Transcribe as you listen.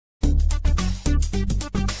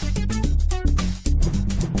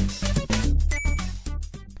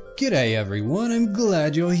G'day everyone, I'm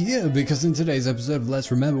glad you're here because in today's episode of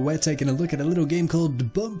Let's Remember we're taking a look at a little game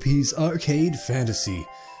called Bumpy's Arcade Fantasy.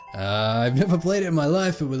 I've never played it in my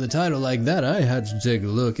life, but with a title like that I had to take a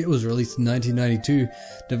look. It was released in 1992,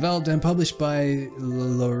 developed and published by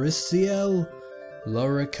Loriciel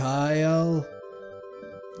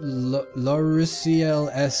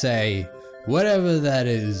SA, whatever that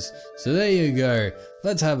is. So there you go,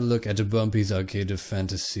 let's have a look at Bumpy's Arcade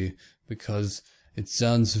Fantasy because it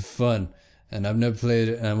sounds fun, and I've never played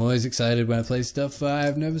it, and I'm always excited when I play stuff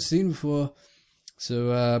I've never seen before.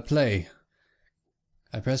 So, play.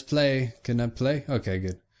 I press play. Can I play? Okay,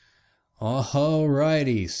 good.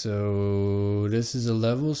 Alrighty, so this is a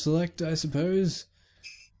level select, I suppose?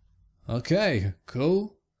 Okay,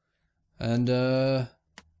 cool. And,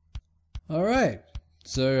 alright.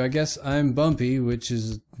 So, I guess I'm Bumpy, which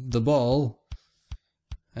is the ball,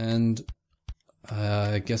 and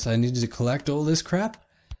I guess I needed to collect all this crap?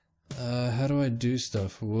 How do I do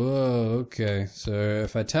stuff? Whoa, okay. So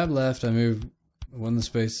if I tap left, I move one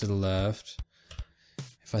space to the left.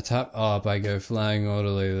 If I tap up, I go flying all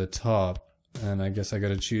the way to the top. And I guess I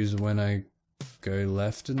gotta choose when I go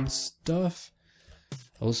left and stuff.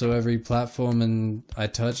 Also, every platform I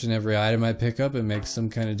touch and every item I pick up, it makes some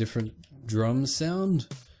kind of different drum sound.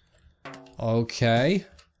 Okay.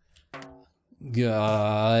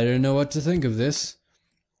 I don't know what to think of this.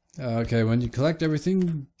 Okay, when you collect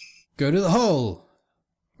everything, go to the hole.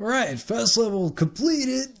 Right, first level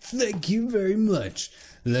completed. Thank you very much.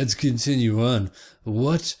 Let's continue on.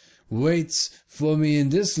 What waits for me in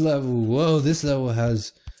this level? Whoa, this level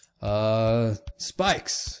has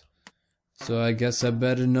spikes. So I guess I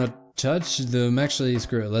better not touch them. Actually,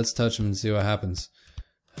 screw it. Let's touch them and see what happens.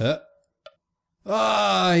 Huh?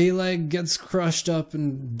 Ah, he like gets crushed up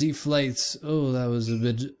and deflates. Oh, that was a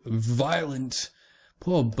bit violent.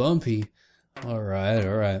 Poor Bumpy. Alright,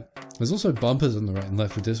 alright. There's also bumpers on the right and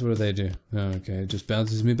left with this. What do they do? Oh, okay, it just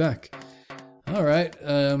bounces me back. Alright,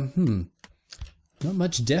 not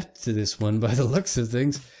much depth to this one by the looks of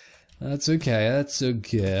things. That's okay, that's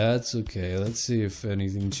okay, that's okay. Let's see if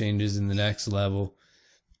anything changes in the next level.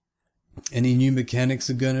 Any new mechanics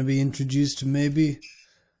are gonna be introduced, maybe?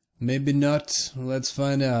 Maybe not. Let's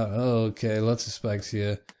find out. Oh, okay, lots of spikes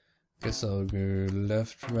here. Guess I'll go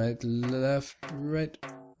left, right, left, right.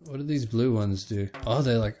 What do these blue ones do? Oh,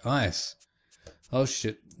 they're like ice. Oh,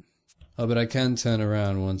 shit. Oh, but I can turn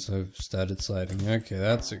around once I've started sliding. Okay,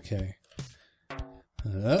 that's okay.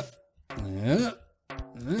 Oh,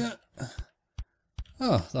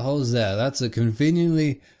 the hole's there. That's a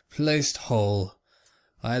conveniently placed hole.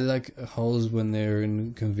 I like holes when they're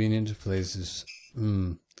in convenient places.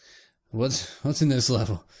 What's in this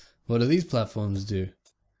level? What do these platforms do?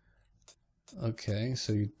 Okay,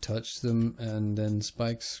 so you touch them and then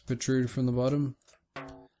spikes protrude from the bottom.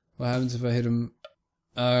 What happens if I hit them?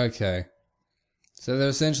 Okay. So they're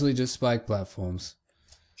essentially just spike platforms.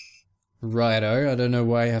 Righto, I don't know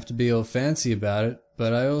why you have to be all fancy about it,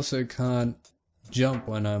 but I also can't jump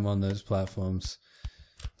when I'm on those platforms.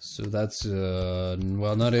 So that's,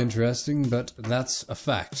 well, not interesting, but that's a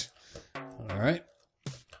fact. Alright.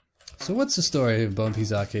 So what's the story of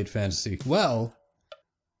Bumpy's Arcade Fantasy? Well...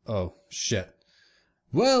 Oh, shit.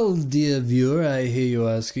 Well, dear viewer, I hear you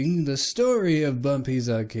asking. The story of Bumpy's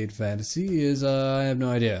Arcade Fantasy is, I have no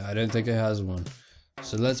idea. I don't think it has one.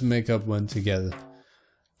 So let's make up one together.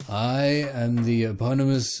 I am the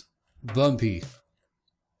eponymous Bumpy.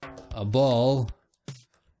 A ball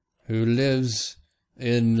who lives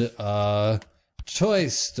in a toy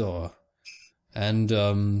store. And,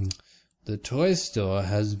 the toy store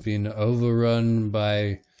has been overrun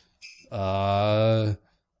by,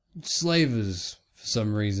 slavers for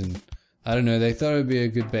some reason. I don't know, they thought it would be a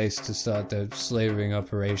good base to start their slavering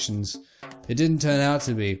operations. It didn't turn out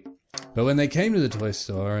to be. But when they came to the toy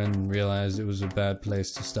store and realized it was a bad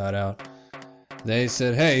place to start out, they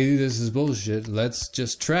said, hey, this is bullshit, let's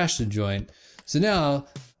just trash the joint. So now,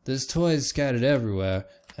 there's toys scattered everywhere,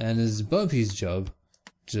 and it's Bumpy's job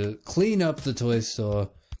to clean up the toy store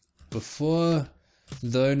before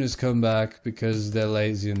the owners come back because they're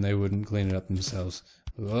lazy and they wouldn't clean it up themselves.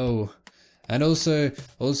 Whoa. And also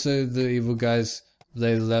the evil guys,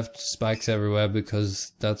 they left spikes everywhere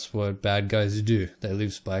because that's what bad guys do. They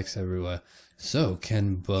leave spikes everywhere. So,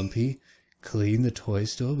 can Bumpy clean the toy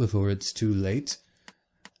store before it's too late?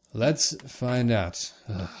 Let's find out.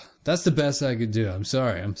 Ugh. That's the best I could do. I'm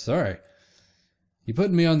sorry. You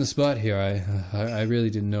put me on the spot here. I really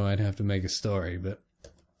didn't know I'd have to make a story, but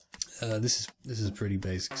this is pretty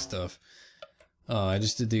basic stuff. Oh, I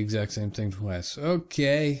just did the exact same thing twice.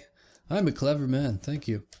 Okay. I'm a clever man, thank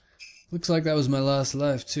you. Looks like that was my last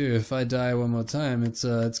life too. If I die one more time, it's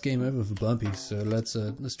game over for Bumpy. So let's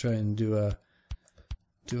try and do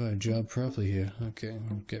our job properly here. Okay,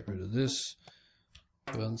 I'll get rid of this.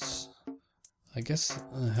 Once, I guess.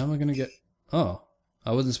 How am I gonna get? Oh,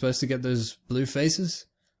 I wasn't supposed to get those blue faces.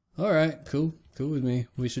 All right, cool with me.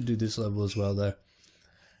 We should do this level as well, though.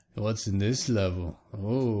 What's in this level?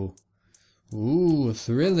 Oh, ooh,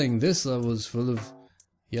 thrilling! This level is full of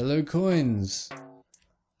yellow coins.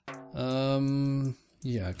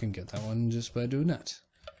 Yeah, I can get that one just by doing that.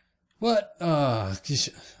 What? Ah,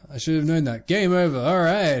 I should have known that. Game over.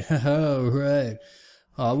 Alright. Alright.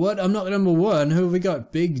 Oh, what? I'm not number one. Who have we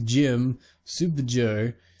got? Big Jim, Super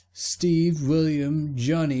Joe, Steve, William,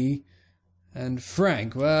 Johnny, and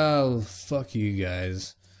Frank. Well, fuck you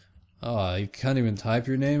guys. Oh, you can't even type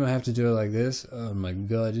your name? I have to do it like this? Oh my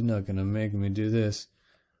god, you're not gonna make me do this.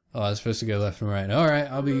 Oh, I was supposed to go left and right. Alright,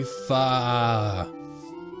 I'll be far.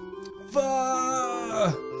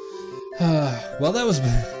 Well, that was...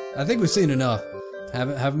 I think we've seen enough,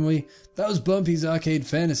 haven't we? That was Bumpy's Arcade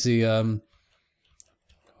Fantasy. I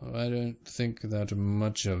don't think that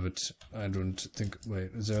much of it. I don't think...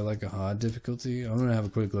 Wait, is there like a hard difficulty? I'm gonna have a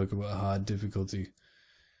quick look at what hard difficulty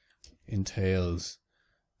entails.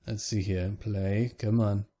 Let's see here. Play. Come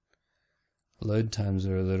on. Load times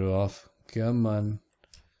are a little off. Come on.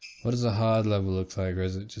 What does a hard level look like, or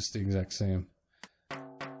is it just the exact same?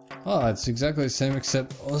 Oh, it's exactly the same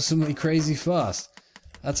except awesomely crazy fast.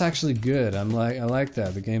 That's actually good. I like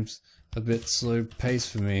that. The game's a bit slow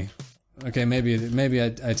paced for me. Okay, maybe I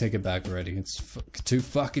take it back already. It's too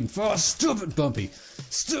fucking fast. Stupid Bumpy.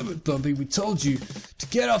 Stupid Bumpy. We told you to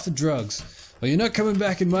get off the drugs. Well, you're not coming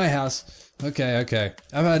back in my house. Okay.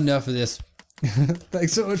 I've had enough of this.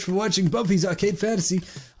 Thanks so much for watching Bumpy's Arcade Fantasy.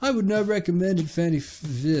 I would not recommend it. FancyFelix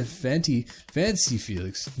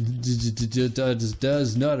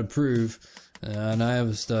does not approve. And I have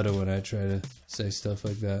a stutter when I try to say stuff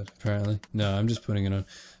like that, apparently. No, I'm just putting it on.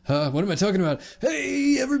 What am I talking about?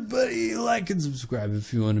 Hey, everybody, like and subscribe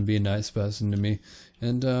if you want to be a nice person to me.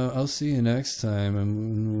 And I'll see you next time,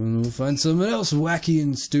 and we'll find something else wacky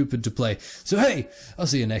and stupid to play. So hey, I'll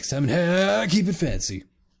see you next time, and keep it fancy.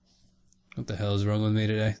 What the hell is wrong with me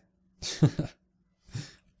today?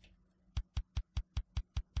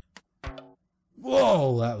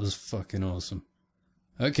 Whoa, that was fucking awesome.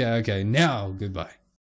 Okay, now, goodbye.